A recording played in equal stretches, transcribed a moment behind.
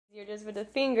You're just with the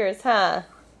fingers, huh?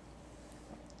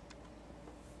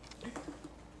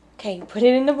 Okay, put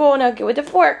it in the bowl now. Get with the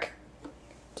fork.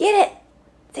 Get it.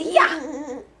 Say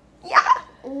yeah. Yeah.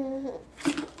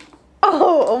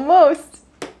 Oh, almost.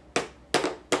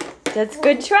 That's a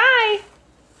good try.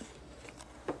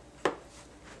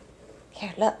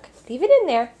 Here, look. Leave it in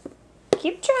there.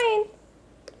 Keep trying.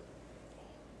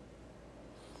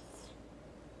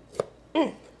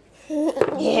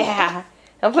 Yeah.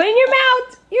 Now put it in your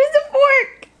mouth. Use the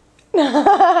fork.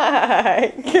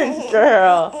 Good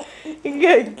girl.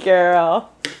 Good girl.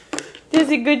 This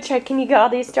is a good try. Can you get all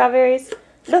these strawberries?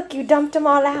 Look, you dumped them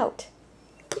all out.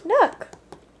 Look.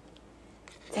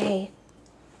 Say.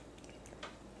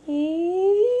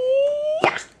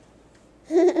 Yeah.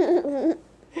 Now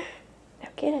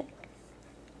get it.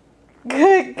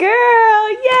 Good girl.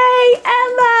 Yay,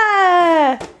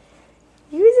 Ella.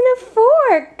 Using a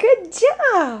fork. Good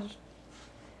job.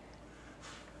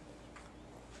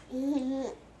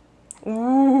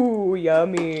 Ooh,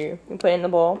 yummy. You put it in the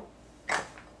bowl.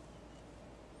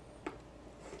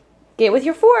 Get it with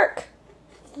your fork.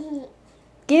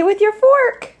 Get it with your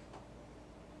fork.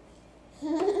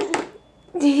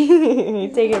 You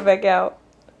take it back out.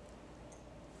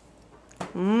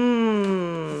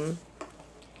 Mmm.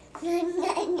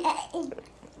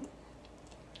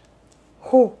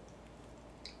 Oh.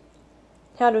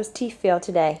 How do his teeth feel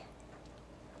today?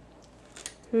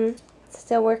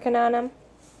 Still working on them?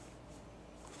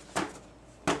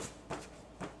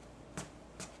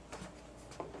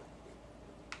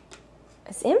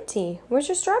 It's empty. Where's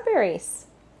your strawberries?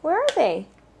 Where are they?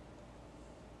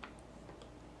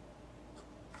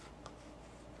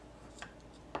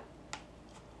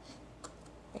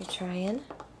 Are you trying?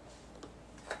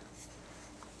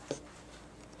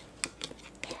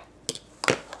 There.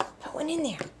 Put one in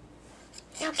there.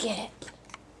 Now get it.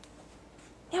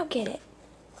 Now get it.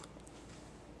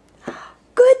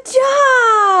 Good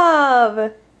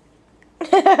job!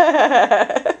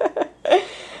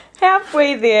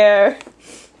 Halfway there.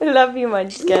 I love you,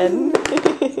 Munchkin.